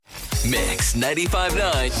Mix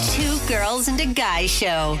 95.9. Two girls and a guy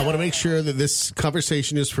show. I want to make sure that this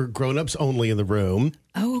conversation is for grown-ups only in the room.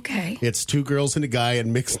 Oh, okay. It's two girls and a guy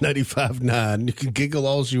in Mix 95.9. You can giggle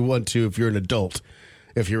all you want to if you're an adult.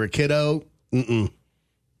 If you're a kiddo,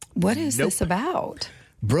 What is this about?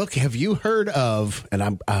 Brooke, have you heard of,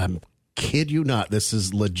 and I'm kid you not, this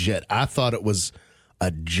is legit. I thought it was a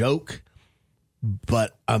joke,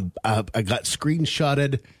 but I got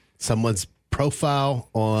screenshotted someone's profile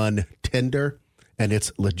on Tinder, and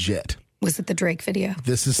it's legit. Was it the Drake video?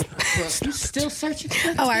 This is... You still searching for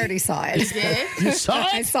it? Oh, I already saw it. You saw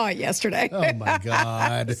I it? saw it yesterday. Oh, my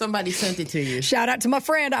God. Somebody sent it to you. Shout out to my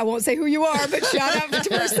friend. I won't say who you are, but shout out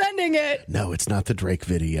for sending it. No, it's not the Drake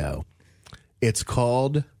video. It's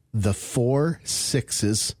called The 4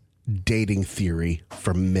 Sixes Dating Theory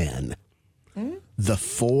for Men. The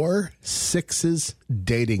 4 Sixes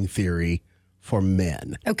Dating Theory for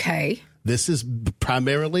Men. Okay. This is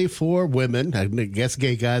primarily for women, I guess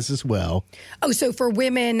gay guys as well. Oh, so for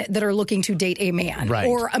women that are looking to date a man, Right.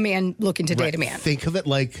 or a man looking to date a man. Think of it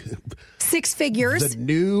like 6 figures.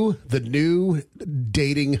 the new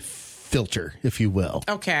dating filter, if you will.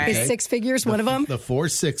 Okay. Is 6 figures one of them? The 4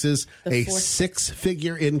 sixes, a four-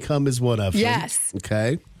 6-figure income is one of them. Yes.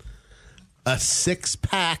 Okay. A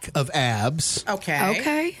 6-pack of abs, Okay.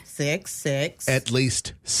 Okay. 6. at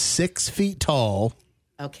least 6 feet tall,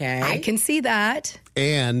 Okay. I can see that.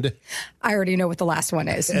 and I already know what the last one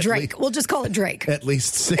is. Drake. least- We'll just call it Drake. at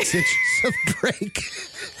least 6 inches of Drake.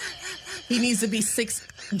 He needs to be 6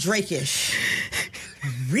 Drake-ish.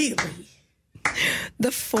 Really?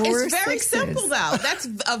 The 4 It's very sixes. simple, though. That's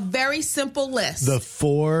a very simple list. The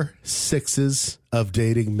 4 sixes of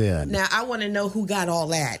dating men. Now, I want to know who got all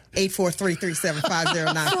that.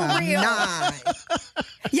 843-375-0959.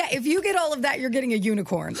 Yeah, if you get all of that, you're getting a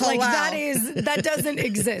unicorn. Like wow. that doesn't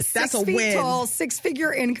exist. That's 6 a feet win. tall,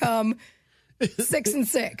 6-figure income, 6 and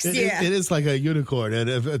 6. Yeah. It is like a unicorn, and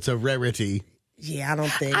it's a rarity. Yeah, I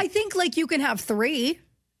don't think. I think like you can have 3.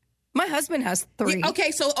 My husband has 3. Yeah,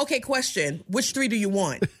 okay, question. Which 3 do you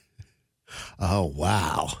want? Oh,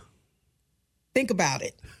 wow. Think about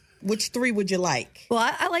it. Which 3 would you like? Well,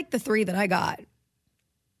 I like the 3 that I got.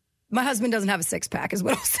 My husband doesn't have a 6-pack, is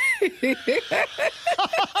what I'll say.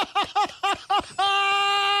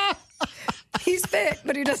 He's fit,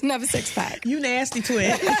 but he doesn't have a 6-pack. You nasty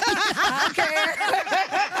twin. I don't care.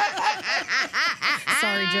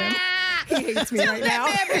 Sorry, Jim. He hates me right now.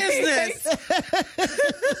 That business.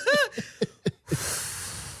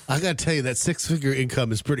 I got to tell you, that 6-figure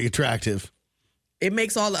income is pretty attractive. It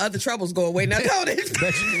makes all the other troubles go away. Now, don't it?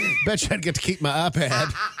 Bet you I'd get to keep my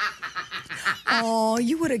iPad. Oh,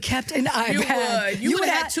 you would have kept an iPad. You would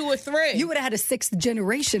have had 2 or 3. You would have had a 6th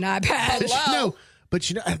generation iPad. Hello? No, but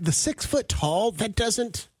you know, the 6 foot tall, that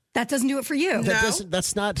doesn't That doesn't do it for you.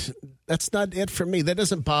 that's not it for me. That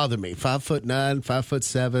doesn't bother me. 5'9",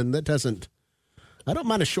 5'7", that doesn't. I don't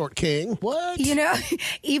mind a short king. What? You know,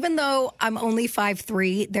 even though I'm only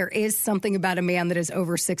 5'3", there is something about a man that is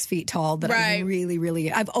over 6 feet tall that I Right.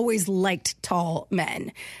 really, I've always liked tall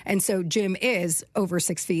men. And so Jim is over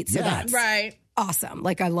 6 feet. So Yeah. that's Right. awesome.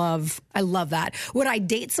 Like I love that. Would I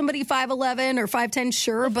date somebody 5'11" or 5'10"?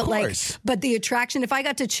 Sure. But course. but the attraction, if I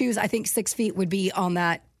got to choose, I think 6 feet would be on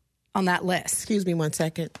that list. Excuse me 1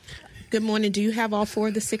 second. Good morning. Do you have all 4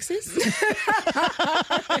 of the 6s?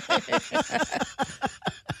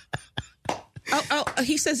 Oh,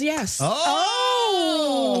 he says yes.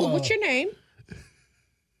 Oh. What's your name?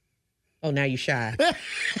 Oh, now you're shy.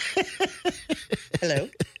 Hello.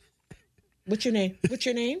 What's your name?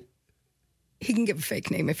 He can give a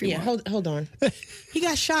fake name if you Yeah, want. hold on. He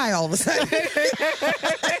got shy all of a sudden.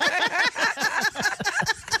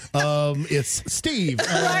 It's Steve.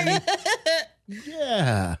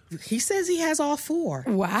 Yeah. He says he has all 4.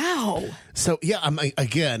 Wow. So yeah,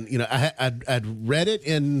 again, you know, I'd read it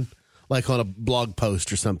in like on a blog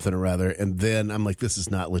post or something or other, and then I'm like, this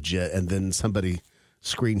is not legit. And then somebody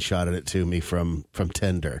screenshotted it to me from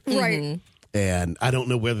Tinder, Right. and I don't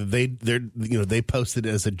know whether they posted it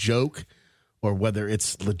as a joke or whether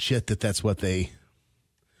it's legit that's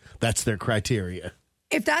their criteria.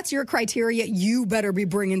 If that's your criteria, you better be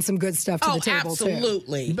bringing some good stuff to the table too.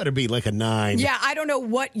 absolutely. You better be like a 9. Yeah, I don't know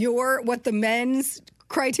what the men's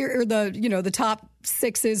criteria or the top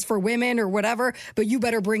 6s for women or whatever, but you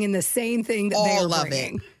better bring in the same thing that they All are of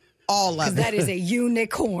bringing. it. All of it. That is a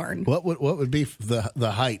unicorn. What would be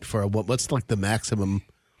the height for a woman? What's like the maximum?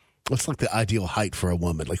 What's like the ideal height for a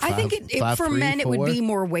woman? Like I think for 5'3", men it would 4"? be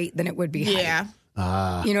more weight than it would be height. Yeah.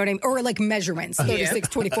 You know what I mean? Or like measurements, 36,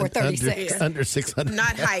 24, 36. Under 600.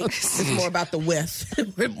 Not height. It's more about the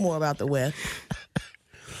width. More about the width.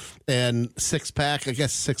 And six pack, I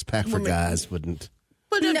guess six pack for guys wouldn't.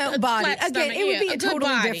 But No, body. flat Again, stomach, it would be a good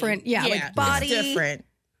totally body. different- like body. It's different.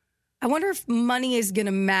 I wonder if money is going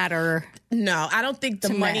to matter. No, I don't think the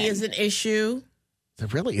To money men. is an issue.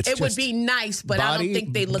 Really, it's It would just be nice, but I body, don't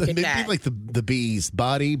think they look at it'd that. be like the bees,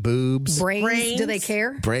 body, boobs, Brains, do they Brains.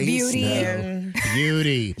 care? brains, Beauty. no.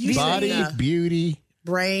 beauty, You said body, no. beauty,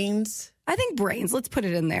 Brains. I think brains. Let's put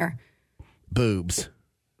it in there. boobs.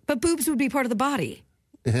 But boobs would be part of the body.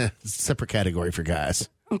 Separate category for guys.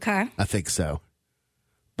 Okay. I think so.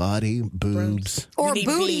 Body, boobs, Or need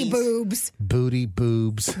booty bees. boobs. booty,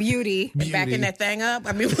 boobs. Beauty. Backing that thing up.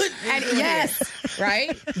 I mean, what? And yes,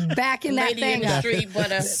 Right? back in that Lady thing in the up. street, but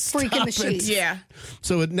Freak in the Stop it. sheets. yeah.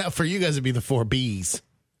 So now for you guys, it'd be the four B's.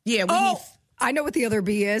 Yeah, we Oh, need. I know what the other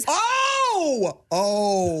B is.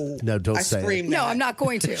 Oh! No, don't I say it. screamed No, that. I'm not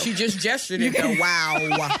going to. She just gestured it though.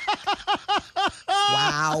 Wow.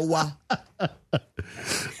 Wow.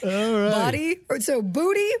 Body. So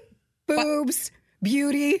booty, boobs,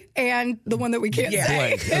 beauty, and the one that we can't Yeah.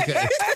 say. Blank. Okay.